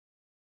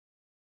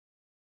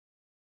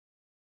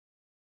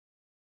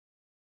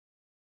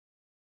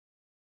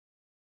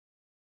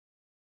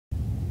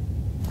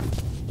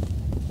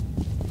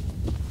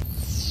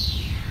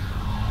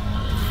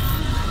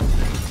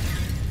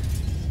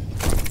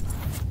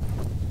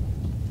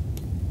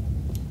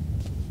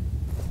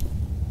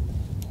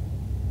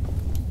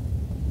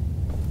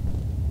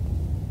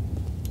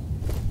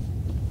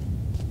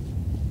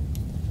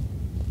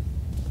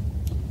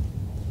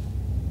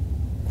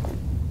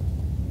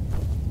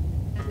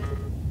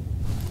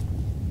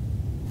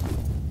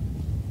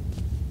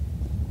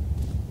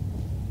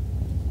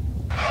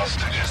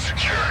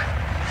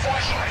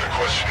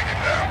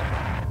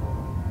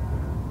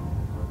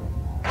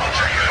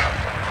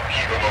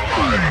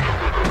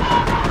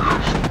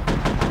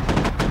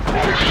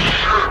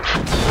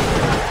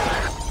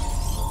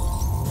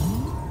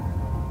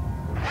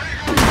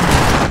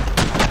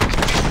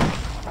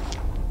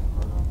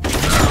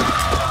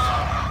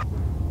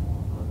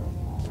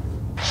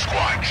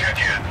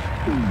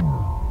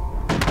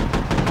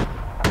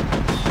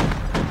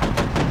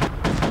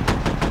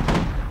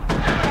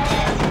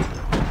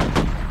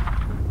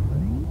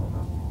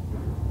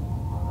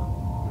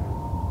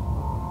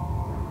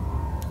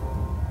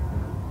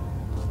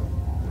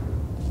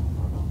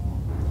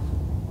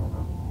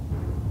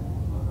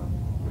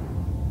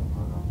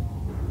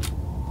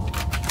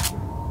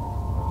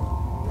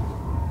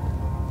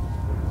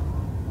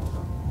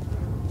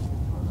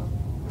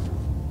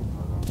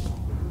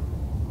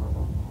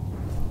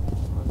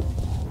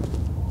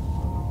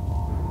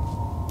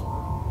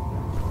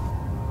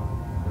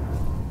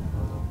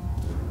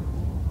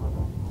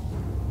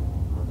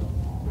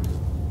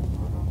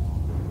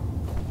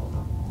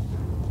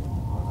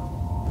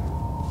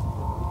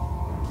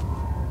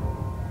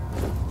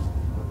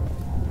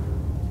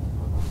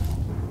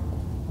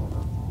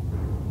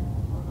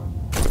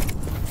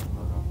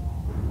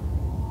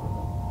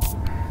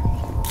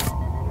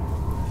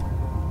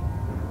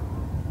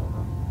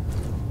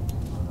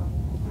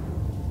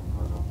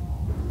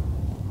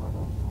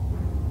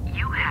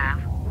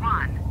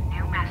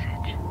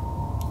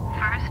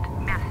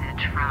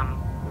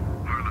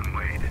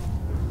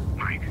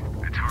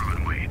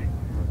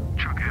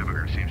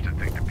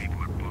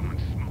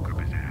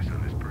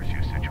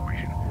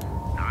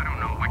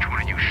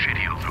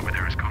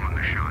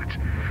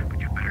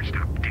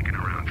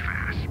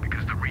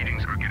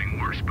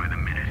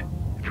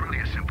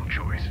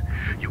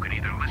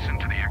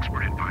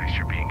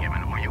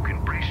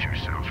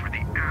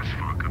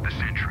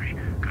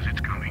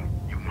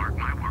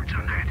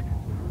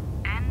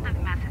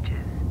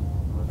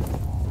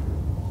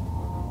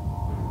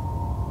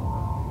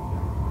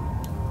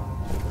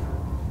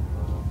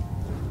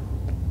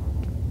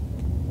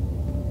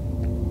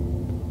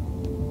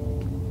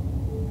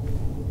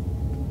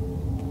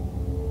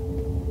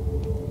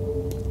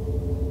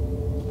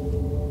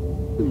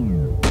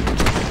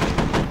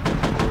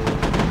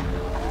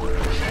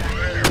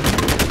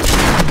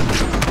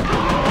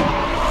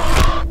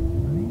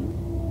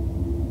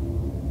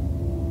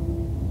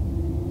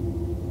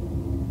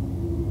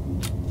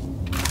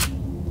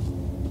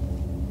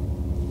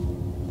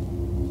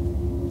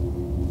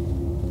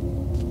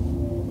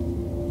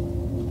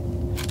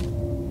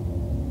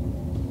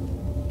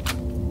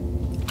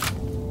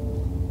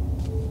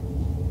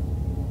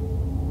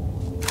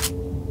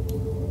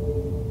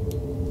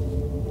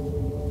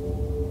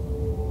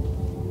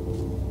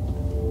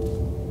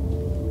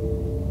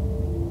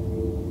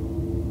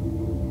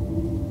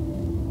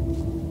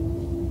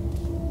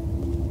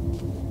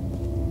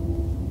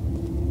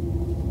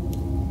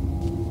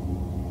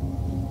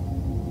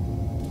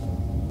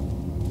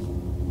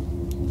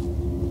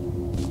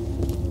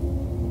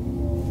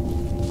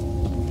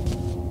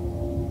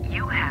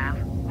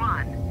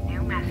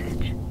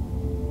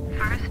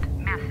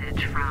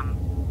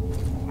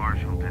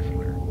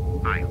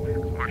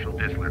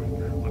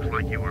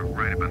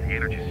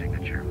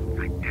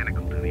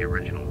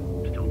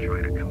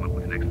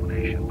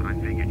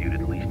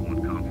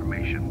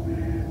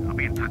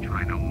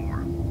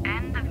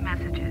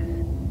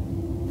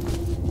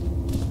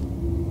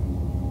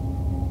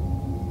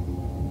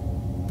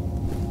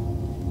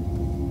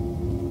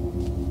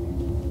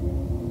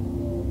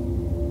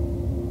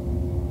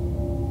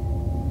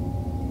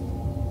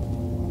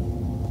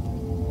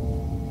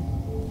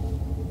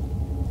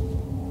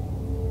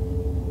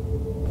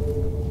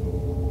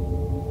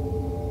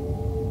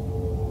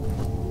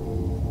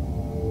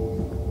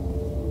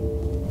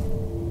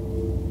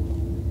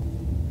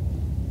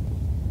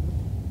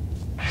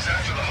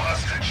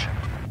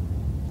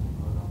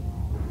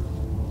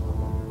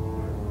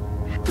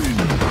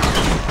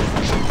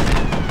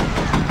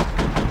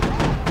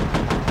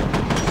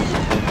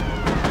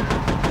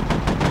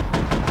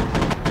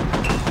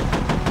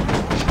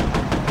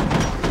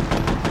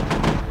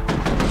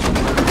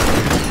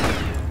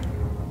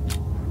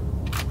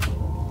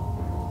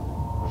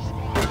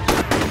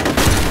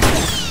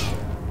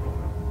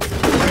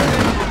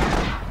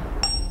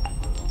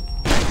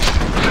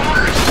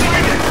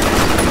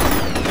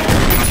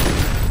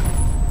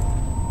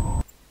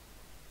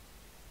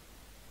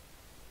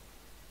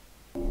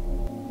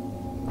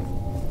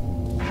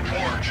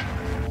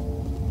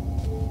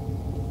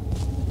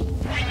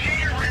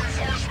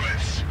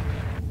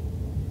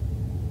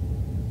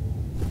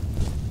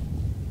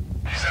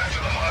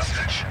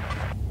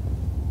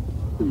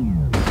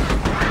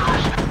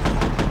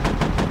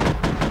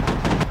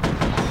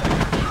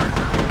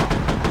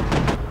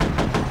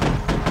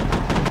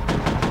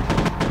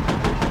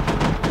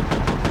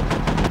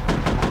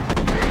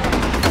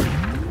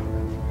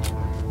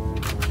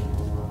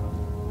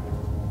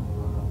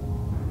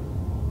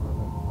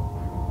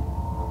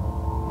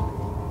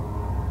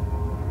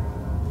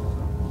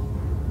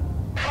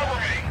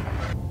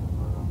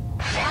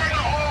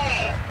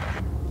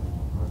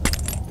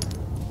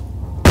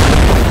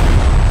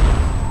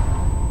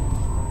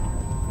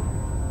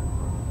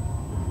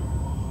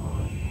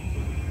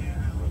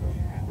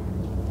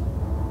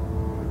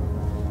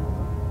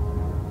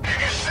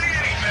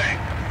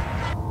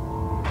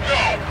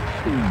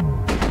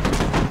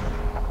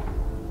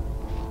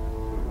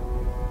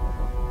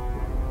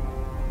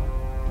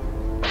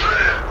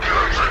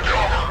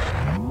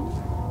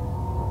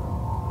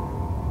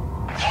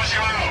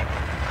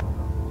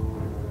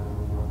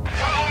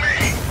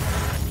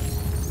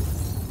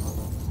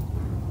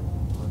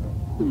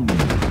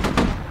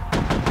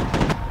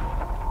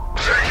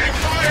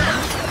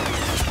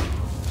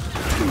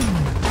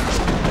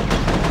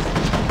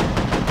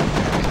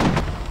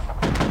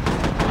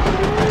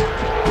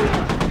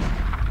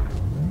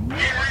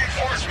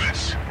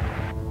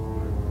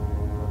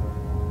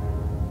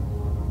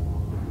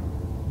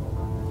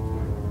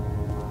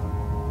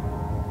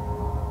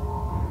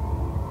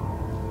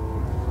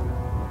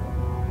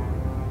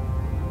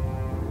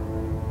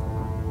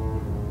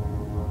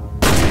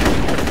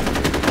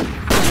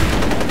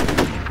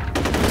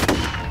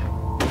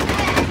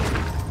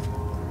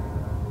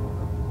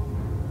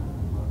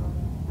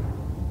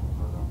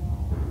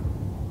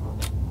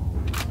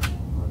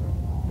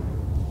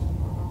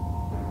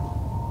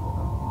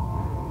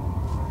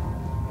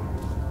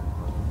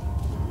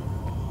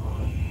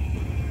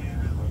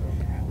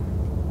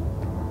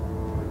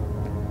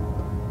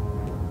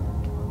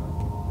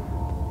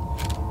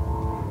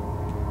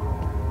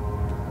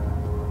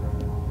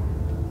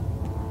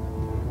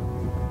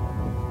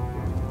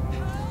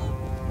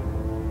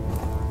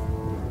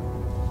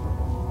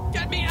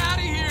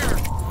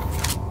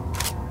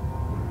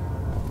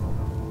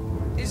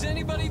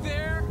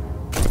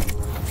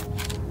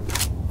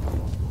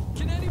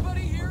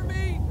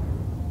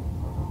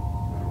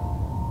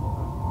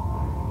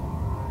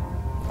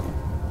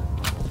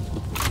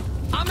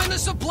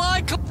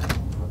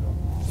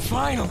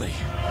Finally!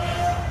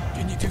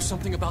 Can you do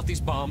something about these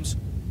bombs?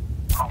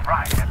 All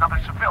right, another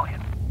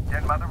civilian.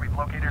 Dead mother, we've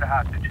located a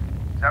hostage.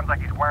 Sounds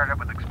like he's wired up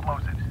with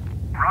explosives.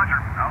 Roger.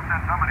 I'll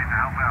send somebody to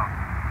help out.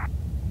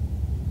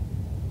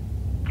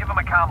 Give him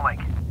a comm link.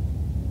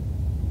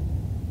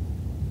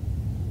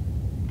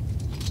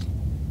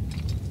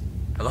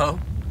 Hello?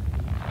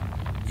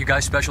 You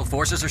guys special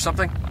forces or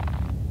something?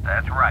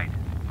 That's right.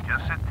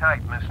 Just sit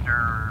tight,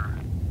 Mr.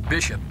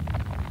 Bishop.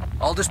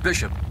 Aldous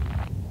Bishop.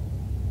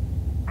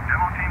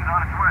 Demo team's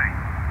on its way.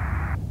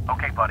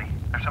 Okay, buddy.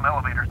 There's some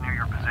elevators near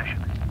your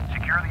position.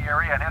 Secure the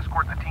area and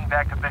escort the team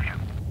back to Bishop.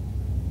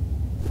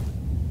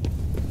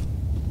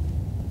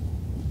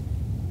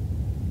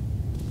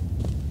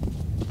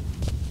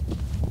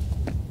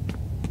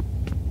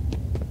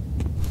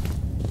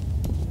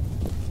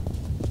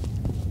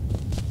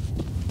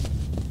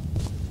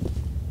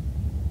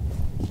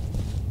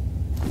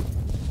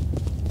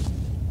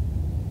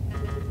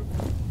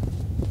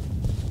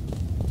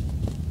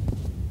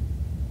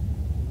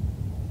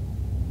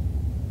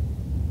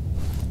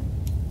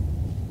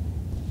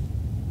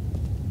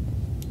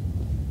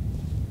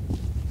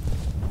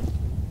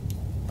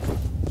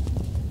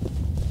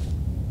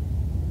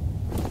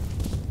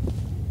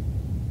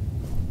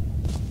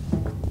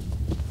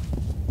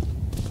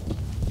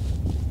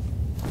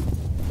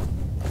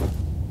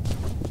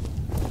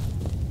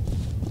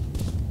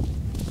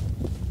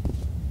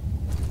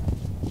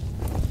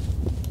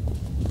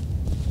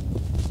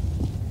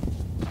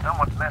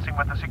 Someone's messing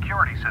with the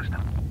security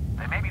system.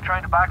 They may be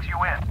trying to box you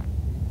in.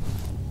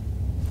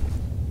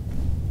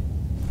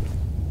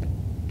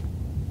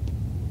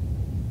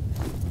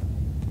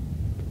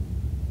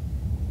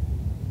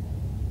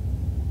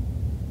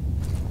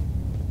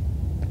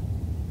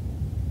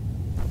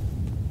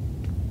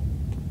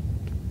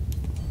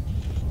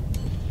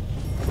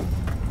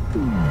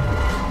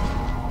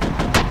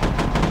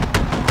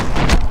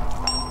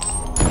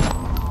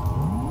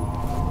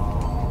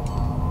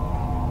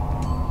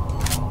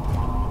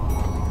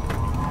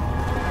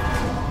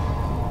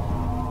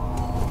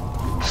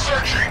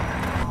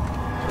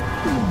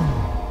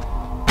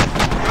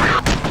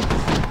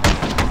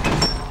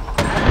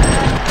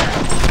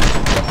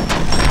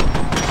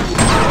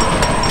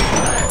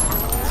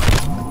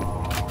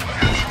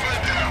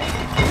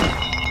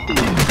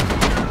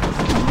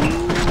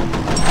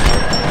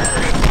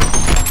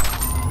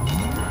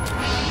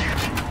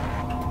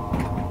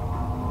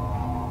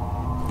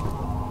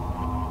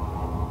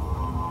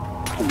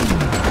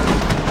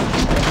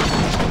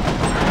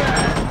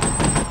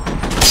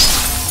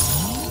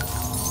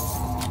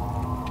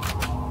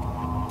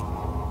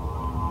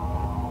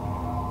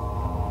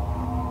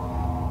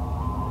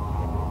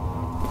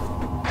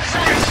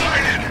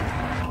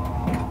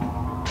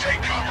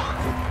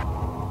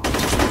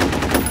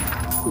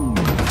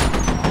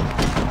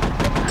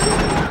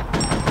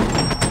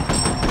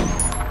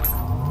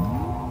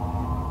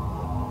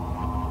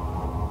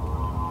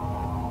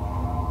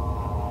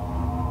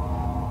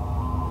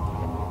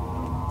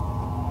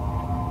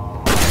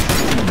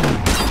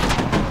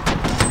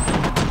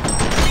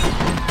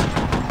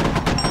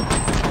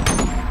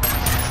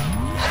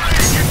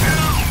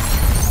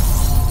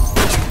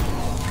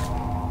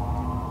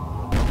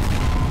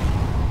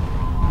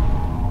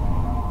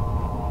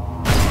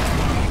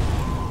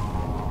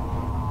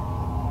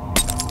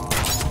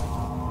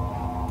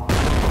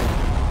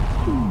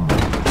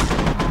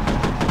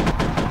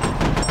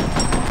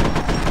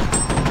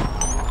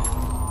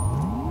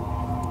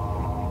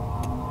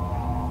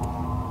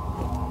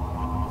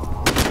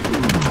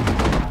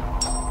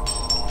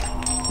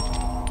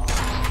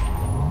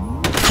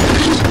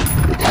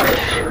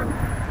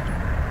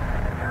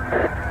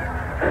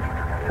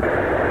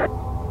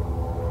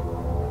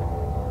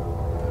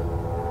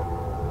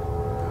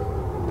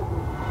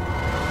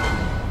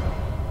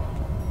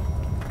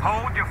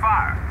 Hold your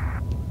fire.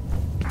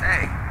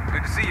 Hey,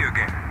 good to see you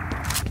again.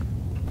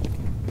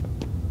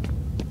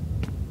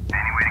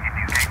 Any way to get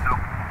these gates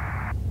open?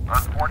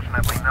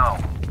 Unfortunately, no.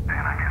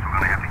 Then I guess we're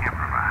gonna have to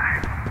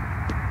improvise.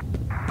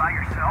 By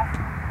yourself?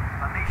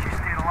 What makes you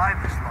stayed alive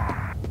this long?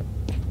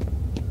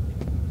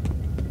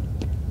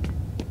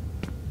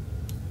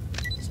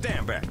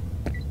 Stand back.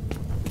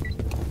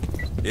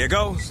 Here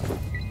goes.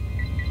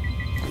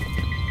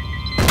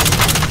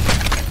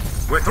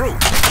 We're through.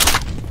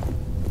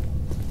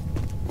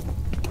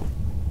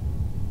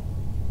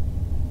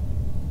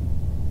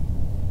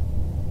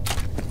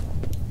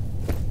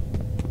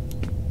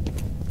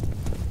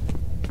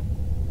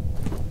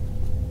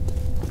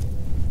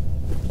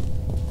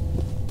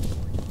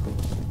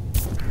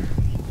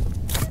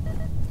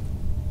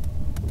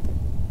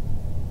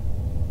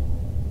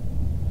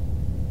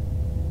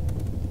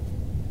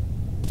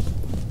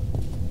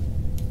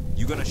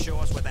 You gonna show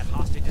us where that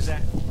hostage is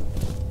at?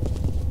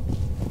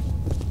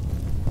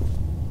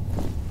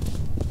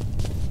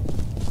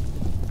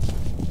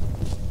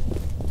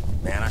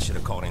 Man, I should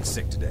have called in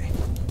sick today.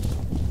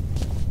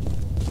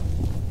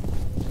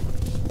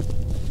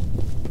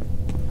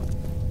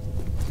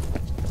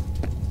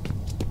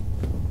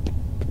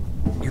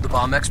 You the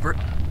bomb expert?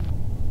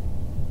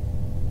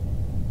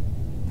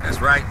 That's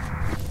right.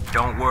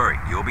 Don't worry,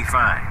 you'll be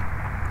fine.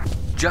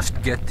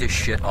 Just get this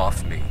shit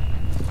off me.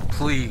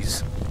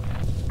 Please.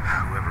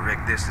 Whoever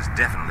rigged this is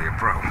definitely a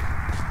pro.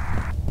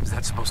 Is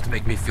that supposed to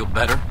make me feel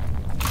better?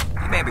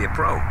 He may be a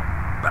pro,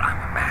 but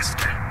I'm a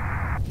master.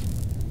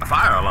 A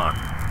fire alarm.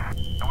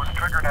 It was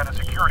triggered at a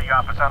security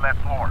office on that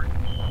floor.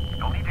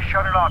 You'll need to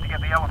shut it off to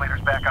get the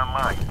elevators back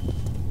online.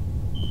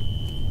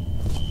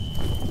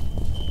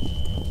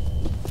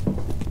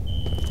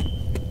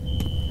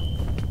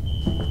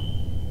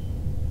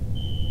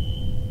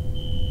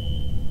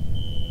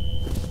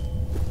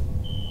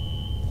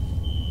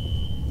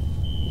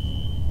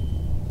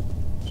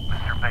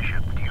 Mr.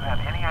 Bishop, do you have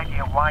any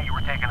idea why you were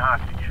taken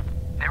hostage?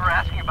 They were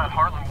asking about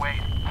Harlan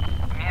Wade.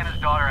 Me and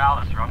his daughter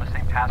Alice are on the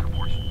same task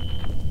force.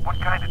 What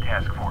kind of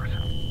task force?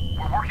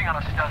 We're working on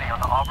a study on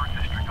the Auburn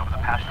district over the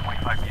past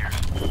 25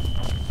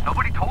 years.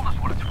 Nobody told us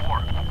what it's for.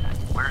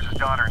 Where's his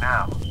daughter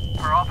now?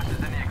 Her office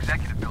is in the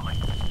executive building,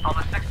 on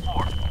the 6th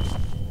floor.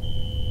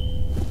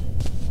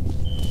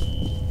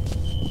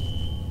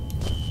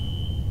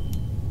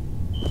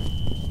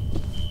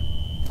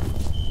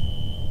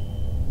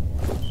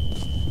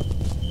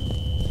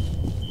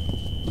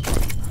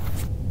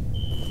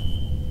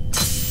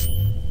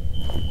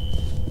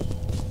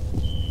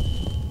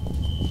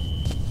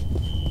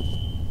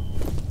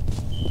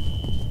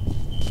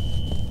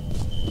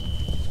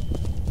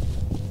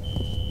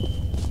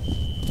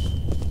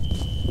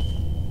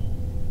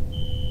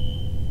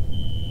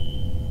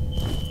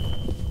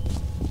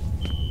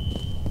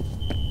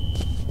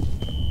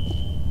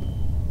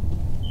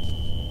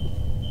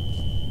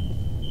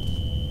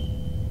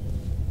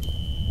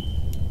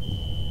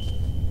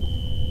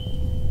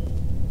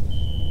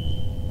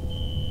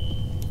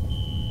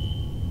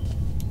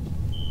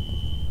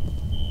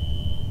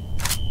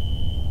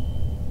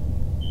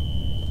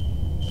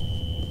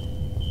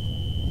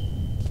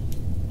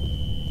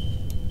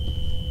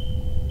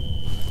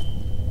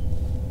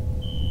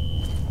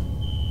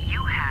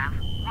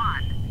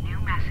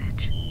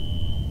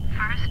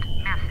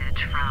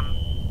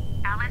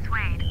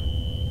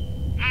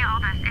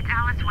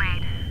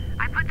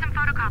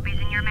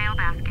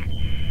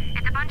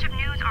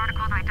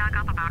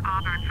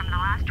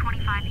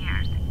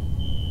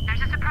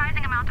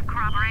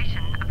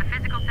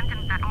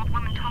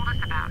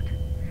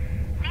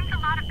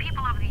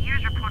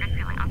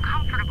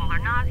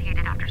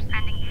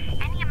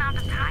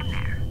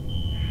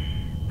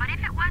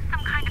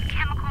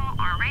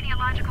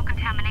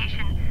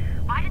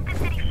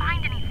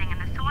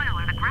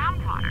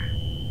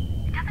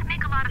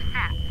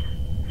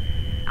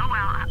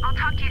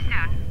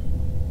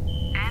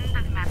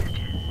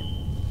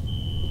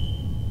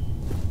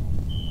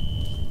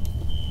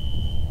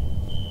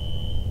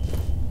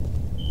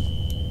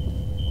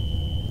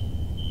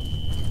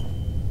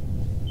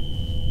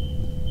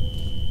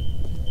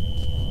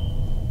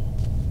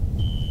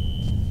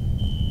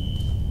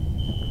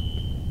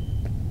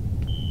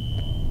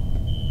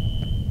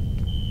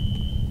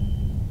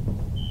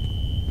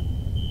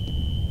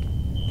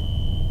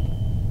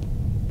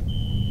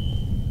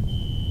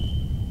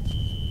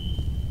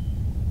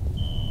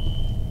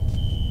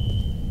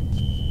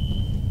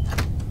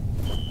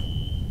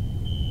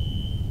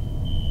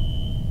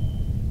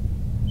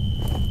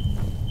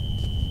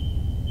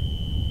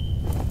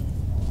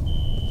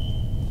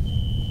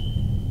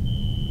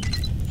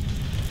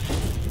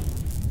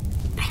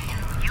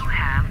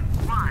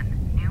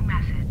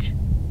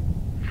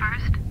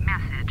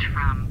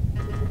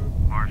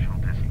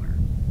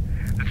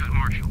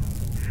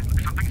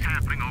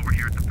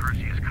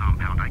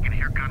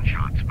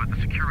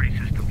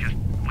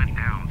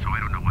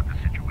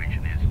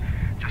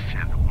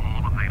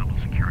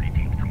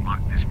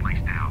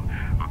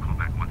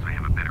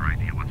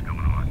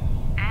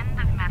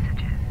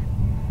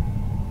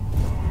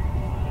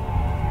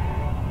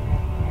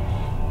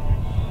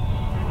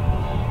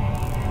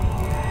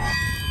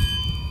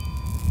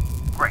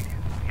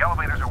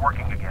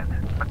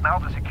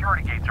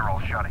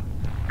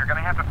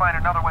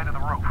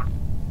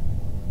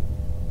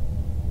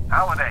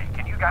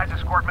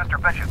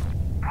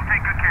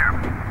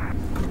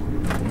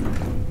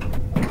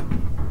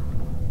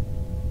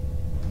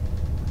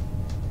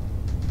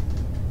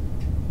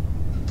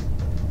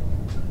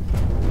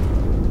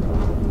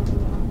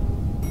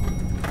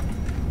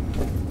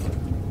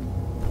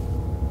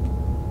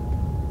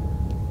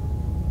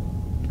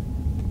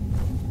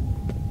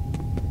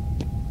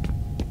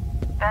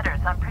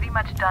 I'm pretty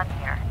much done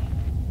here.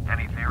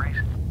 Any theories?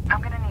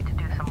 I'm gonna need to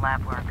do some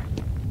lab work.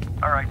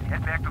 All right,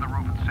 head back to the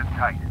roof and sit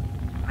tight.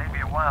 It may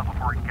be a while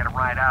before we can get a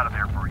ride out of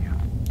there for you.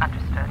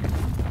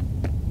 Understood.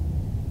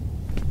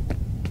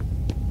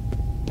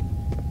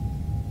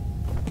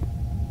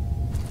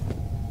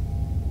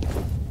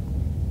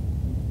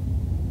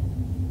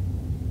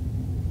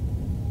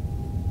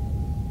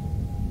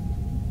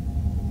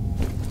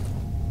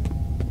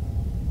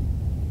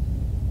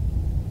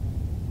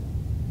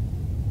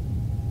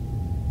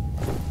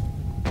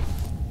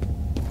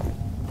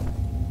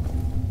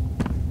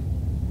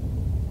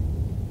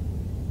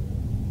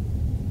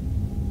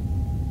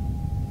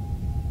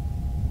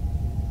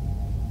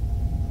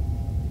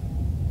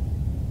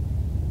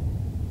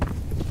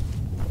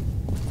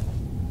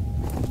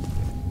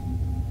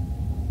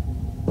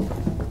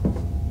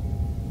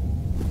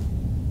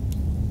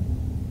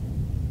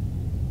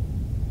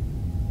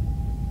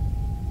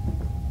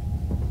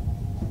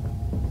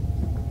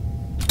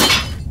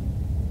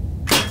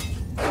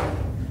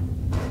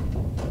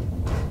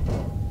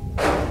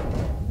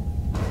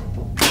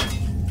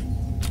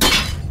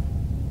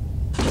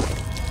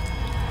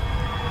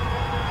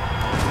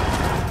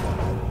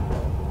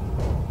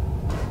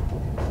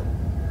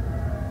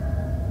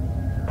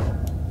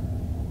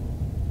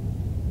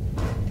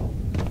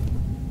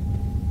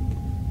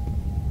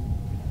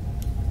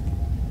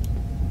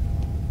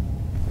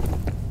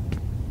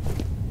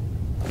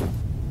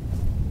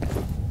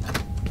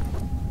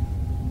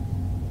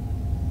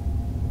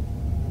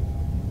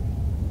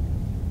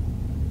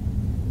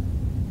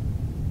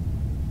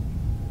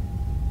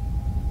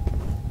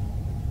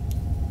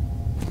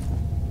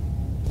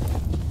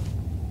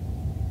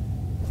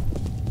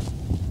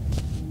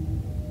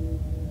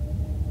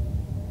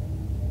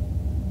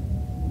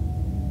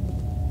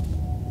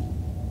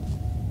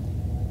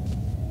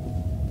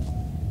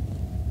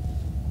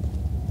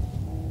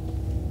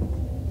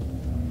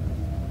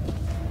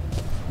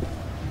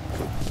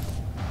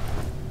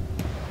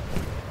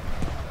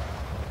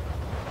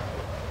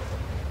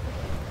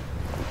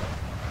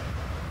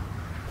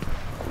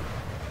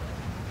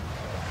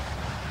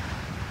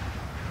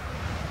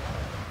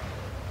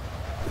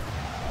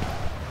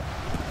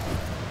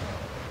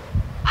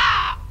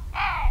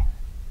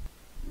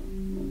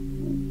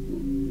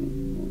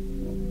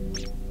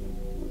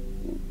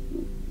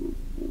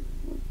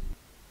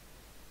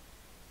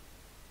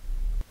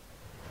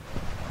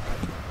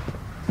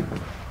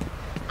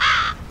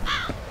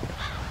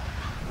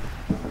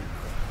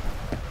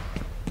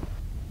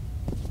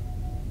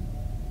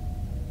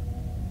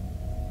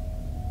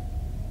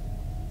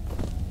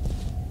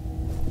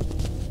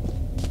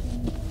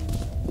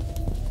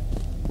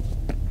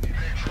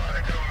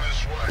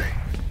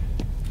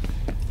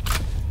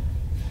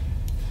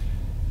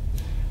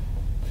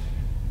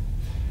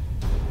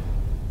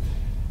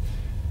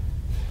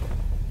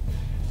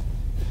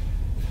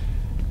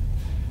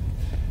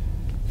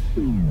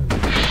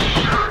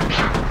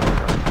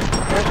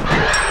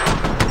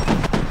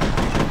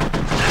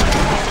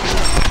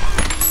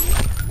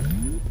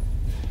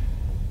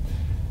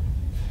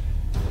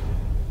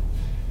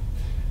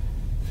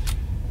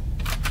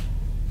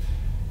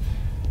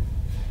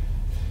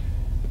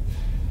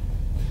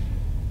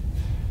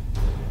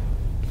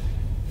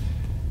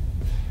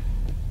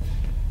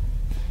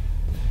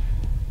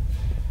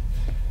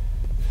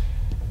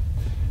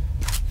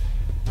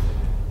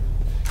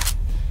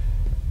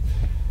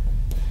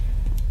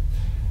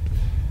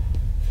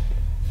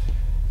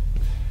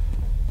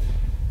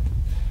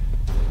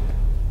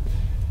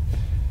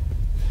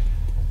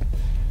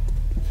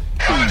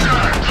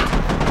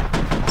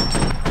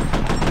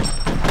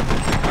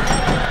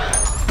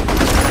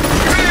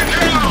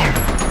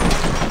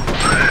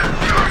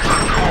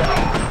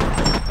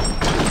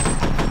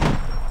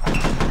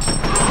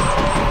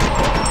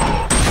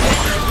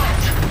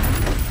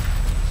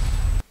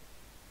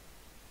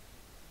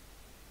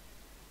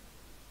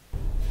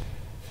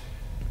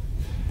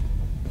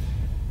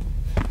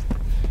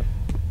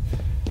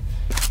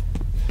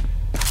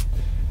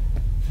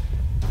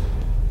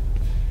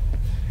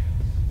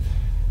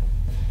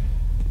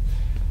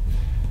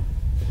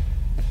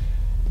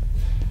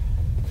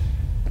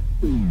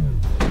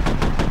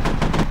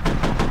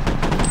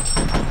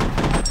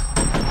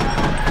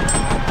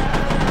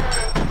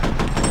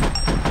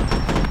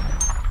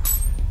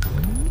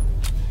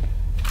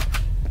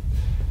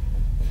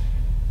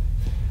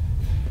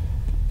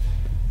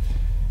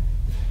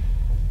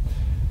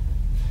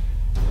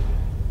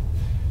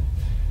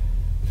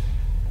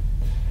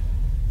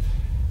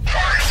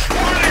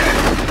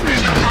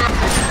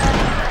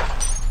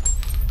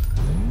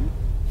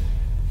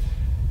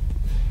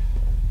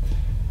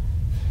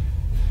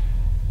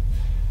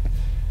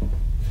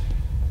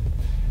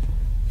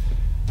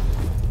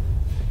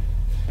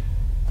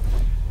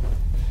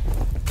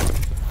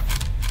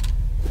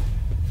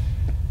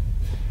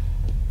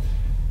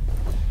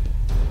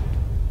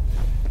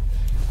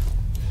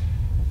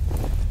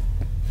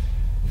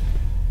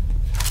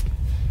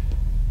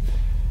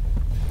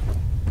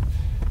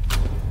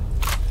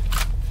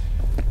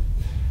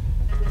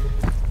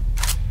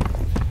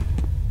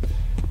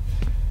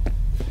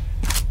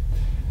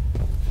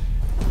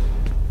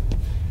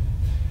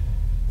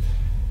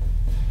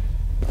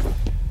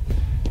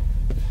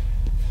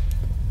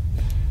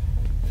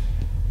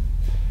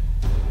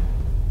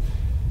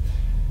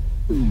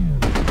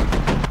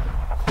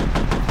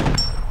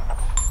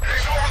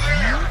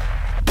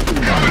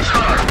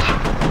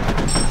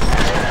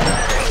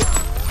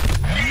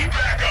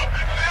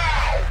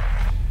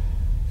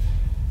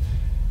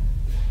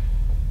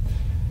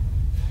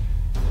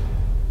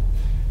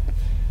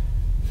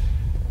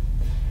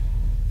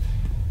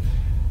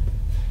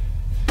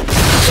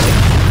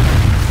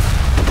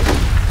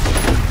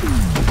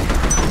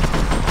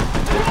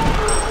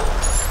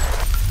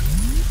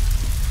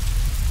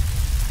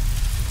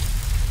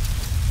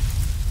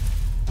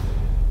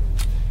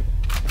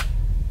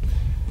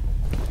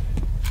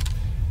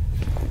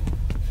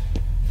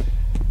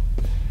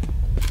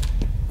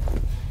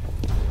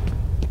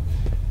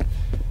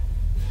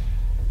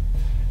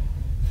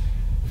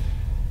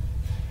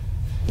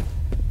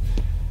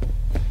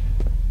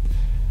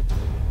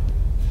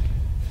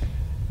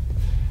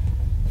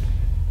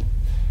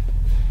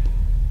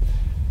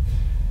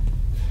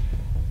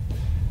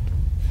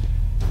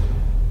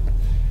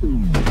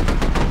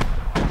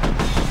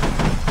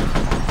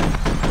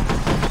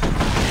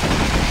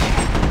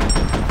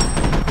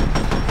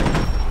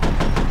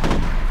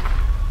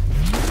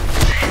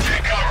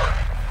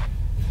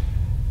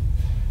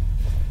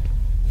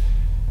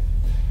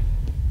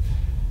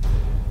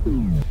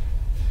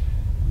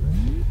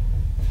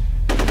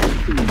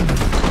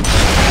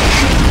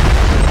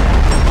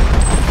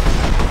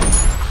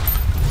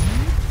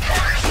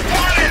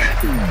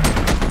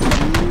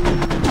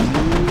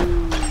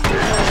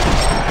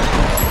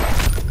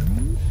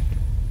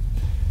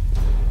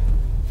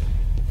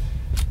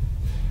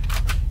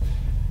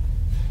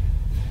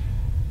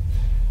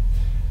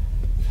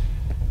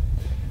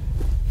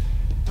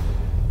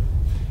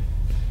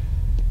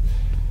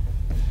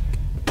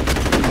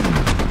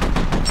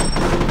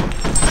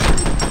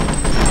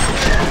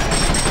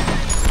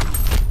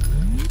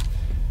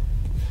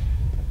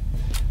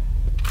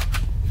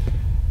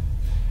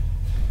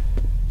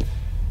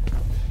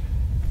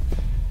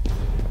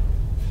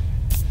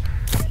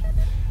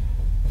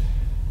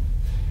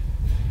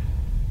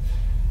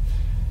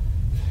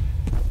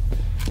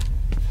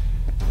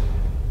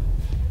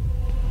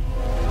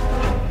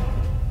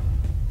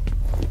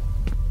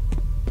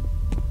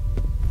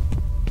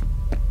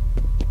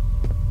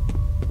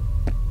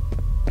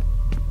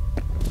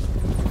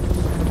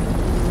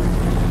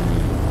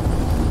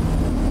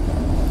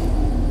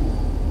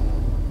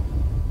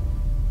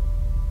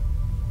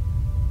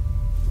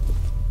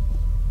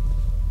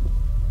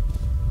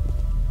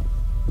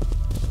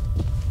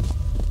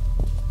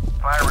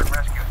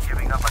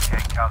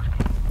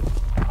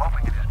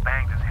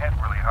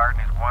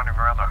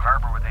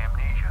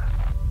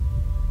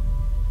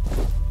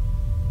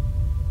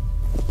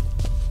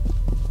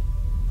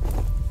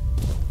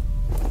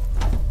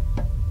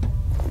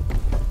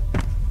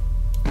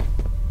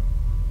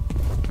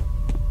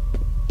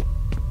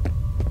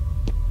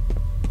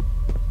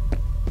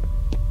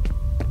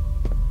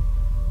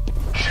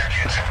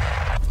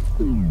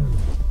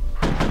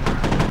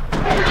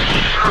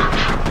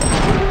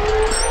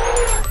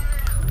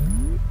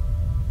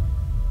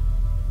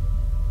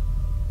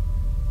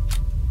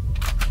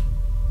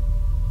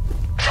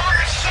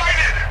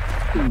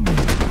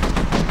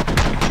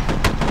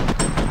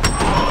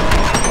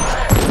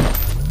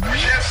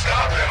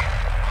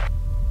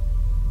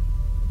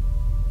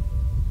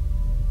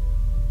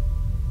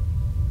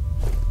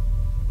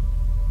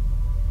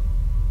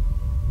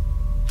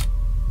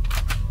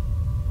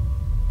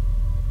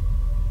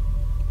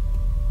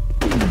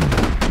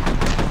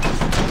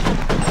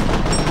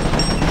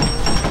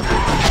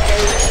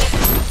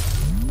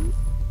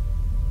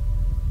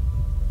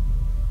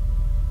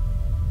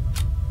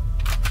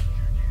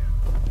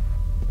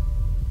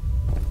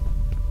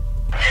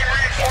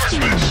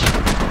 Reinforcements!